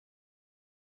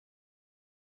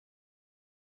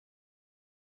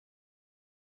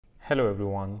Hello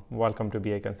everyone, welcome to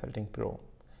BI Consulting Pro.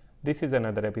 This is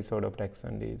another episode of DAX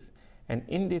Sundays, and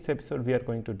in this episode we are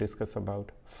going to discuss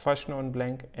about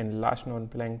FirstNonBlank and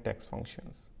LastNonBlank DAX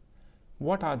functions.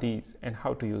 What are these and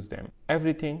how to use them?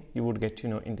 Everything you would get to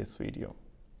know in this video.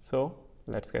 So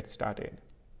let's get started.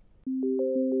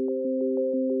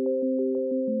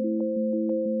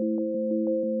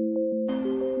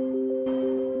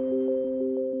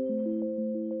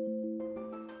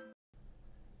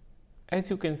 As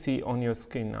you can see on your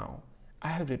screen now, I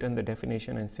have written the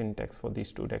definition and syntax for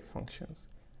these two DAX functions.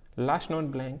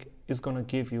 LastNonBlank is going to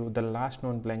give you the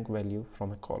LastNonBlank value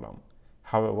from a column.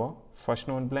 However,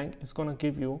 FirstNonBlank is going to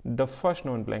give you the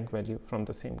FirstNonBlank value from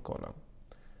the same column.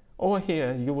 Over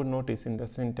here, you would notice in the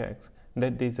syntax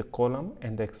that there is a column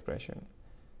and the expression.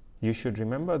 You should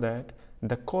remember that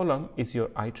the column is your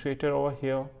iterator over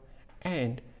here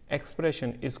and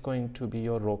expression is going to be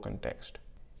your row context.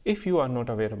 If you are not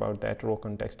aware about that row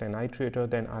context and iterator,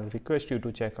 then I'll request you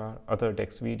to check our other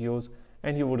DAX videos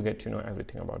and you would get to know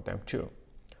everything about them too.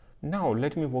 Now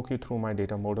let me walk you through my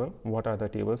data model, what are the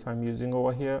tables I'm using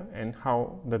over here and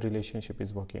how the relationship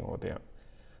is working over there.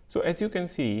 So as you can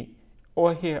see,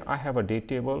 over here I have a date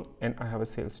table and I have a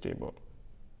sales table.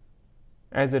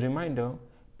 As a reminder,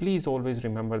 please always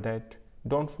remember that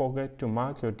don't forget to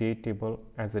mark your date table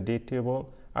as a date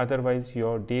table. Otherwise,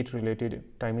 your date-related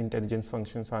time intelligence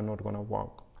functions are not going to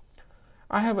work.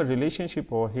 I have a relationship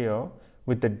over here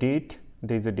with the date.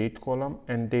 There is a date column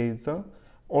and there is a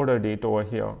order date over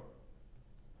here.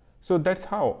 So that's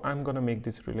how I'm going to make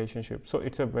this relationship. So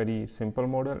it's a very simple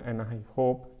model and I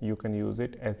hope you can use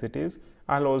it as it is.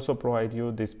 I'll also provide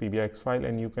you this PBX file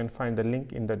and you can find the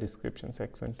link in the description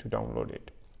section to download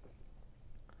it.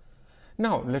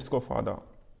 Now let's go further.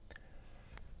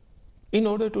 In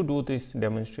order to do this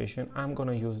demonstration, I'm going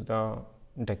to use the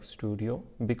DAX Studio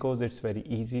because it's very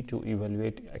easy to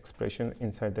evaluate expression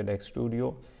inside the DAX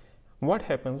Studio. What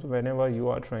happens whenever you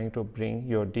are trying to bring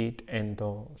your date and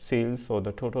the sales or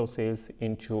the total sales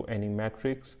into any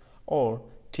matrix or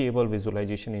table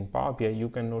visualization in Power BI, you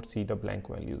cannot see the blank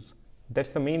values.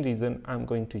 That's the main reason I'm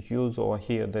going to use over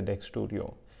here the DAX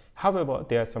Studio. However,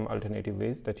 there are some alternative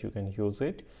ways that you can use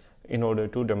it in order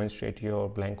to demonstrate your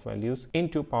blank values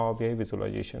into Power BI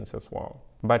visualizations as well.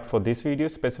 But for this video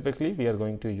specifically, we are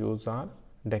going to use our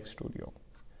DAX Studio.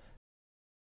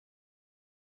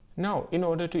 Now, in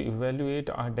order to evaluate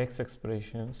our DAX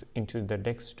expressions into the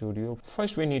DAX Studio,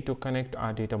 first we need to connect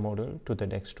our data model to the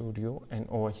DAX Studio. And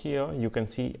over here, you can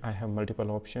see I have multiple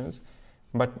options.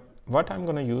 But what I'm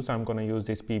going to use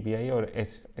this PBI or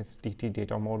SSDT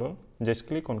data model. Just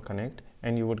click on connect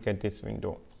and you would get this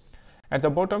window. At the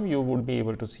bottom, you would be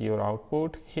able to see your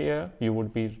output. Here, you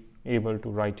would be able to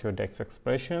write your DAX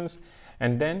expressions.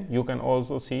 And then you can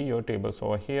also see your tables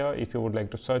over here. If you would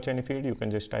like to search any field, you can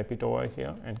just type it over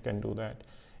here and can do that.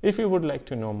 If you would like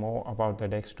to know more about the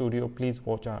DAX Studio, please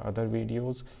watch our other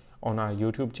videos on our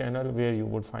YouTube channel where you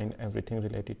would find everything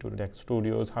related to DAX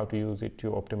Studios, how to use it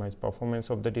to optimize performance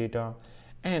of the data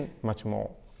and much more.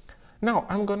 Now,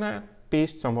 I'm going to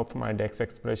paste some of my DAX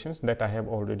expressions that I have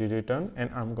already written and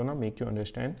I'm gonna make you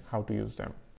understand how to use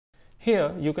them.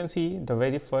 Here you can see the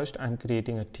very first I'm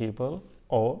creating a table,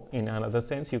 or in another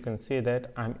sense you can say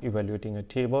that I'm evaluating a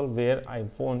table where I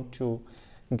want to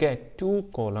get two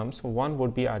columns. One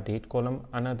would be our date column,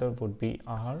 another would be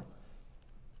our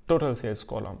total sales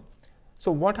column.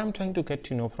 So what I'm trying to get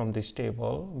to know from this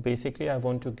table, basically I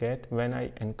want to get when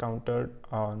I encountered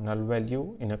a null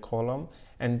value in a column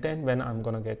and then when I'm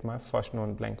going to get my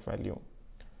FirstNonBlank value.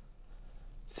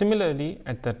 Similarly,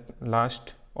 at the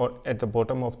last or at the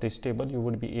bottom of this table, you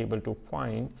would be able to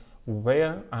find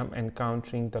where I'm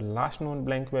encountering the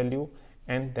LastNonBlank value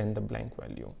and then the blank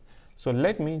value. So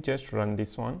let me just run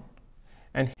this one.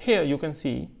 And here you can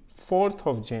see 4th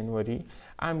of January,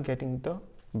 I'm getting the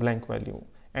blank value.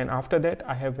 And after that,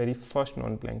 I have very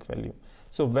FirstNonBlank value.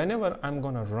 So whenever I'm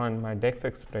going to run my DAX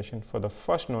expression for the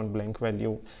FirstNonBlank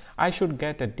value, I should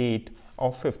get a date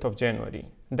of 5th of January.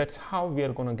 That's how we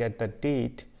are going to get the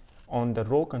date on the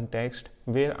row context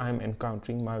where I'm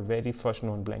encountering my very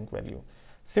FirstNonBlank value.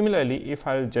 Similarly, if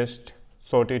I'll just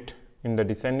sort it in the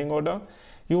descending order,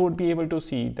 you would be able to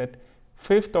see that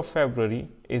 5th of February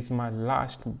is my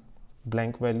last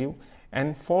blank value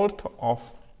and 4th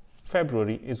of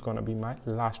February is going to be my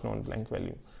LastNonBlank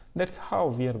value. That's how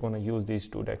we are going to use these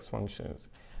two DAX functions.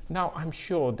 Now I'm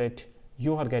sure that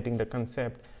you are getting the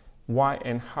concept why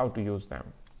and how to use them.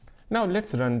 Now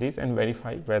let's run this and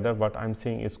verify whether what I'm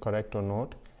saying is correct or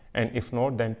not. And if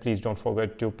not, then please don't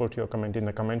forget to put your comment in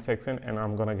the comment section and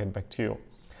I'm going to get back to you.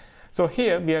 So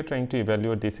here we are trying to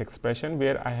evaluate this expression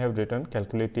where I have written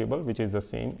calculate table, which is the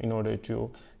same in order to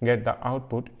get the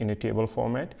output in a table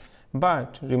format.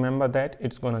 But remember that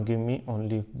it's going to give me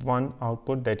only one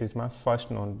output, that is my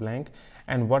first non-blank.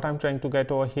 And what I'm trying to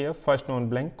get over here, first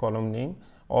non-blank column name,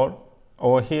 or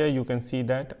over here you can see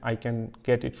that I can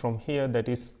get it from here, that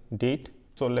is date.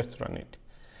 So let's run it.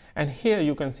 And here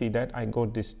you can see that I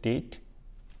got this date,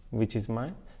 which is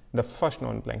the first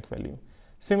non-blank value.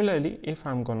 Similarly, if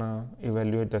I'm gonna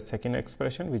evaluate the second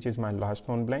expression, which is my last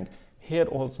non-blank, here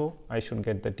also I should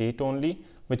get the date only,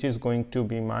 which is going to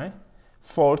be my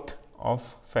 4th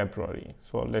of February.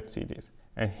 So let's see this.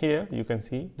 And here you can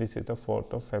see this is the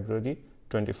 4th of February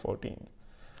 2014.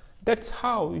 That's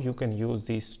how you can use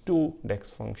these two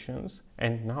DAX functions.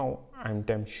 And now I'm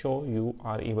damn sure you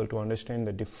are able to understand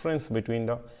the difference between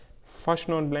the first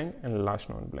non-blank and last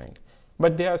non-blank.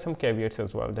 But there are some caveats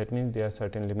as well. That means there are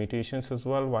certain limitations as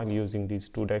well while using these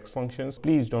two DAX functions.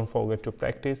 Please don't forget to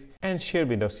practice and share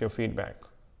with us your feedback.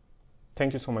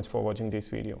 Thank you so much for watching this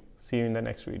video. See you in the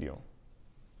next video.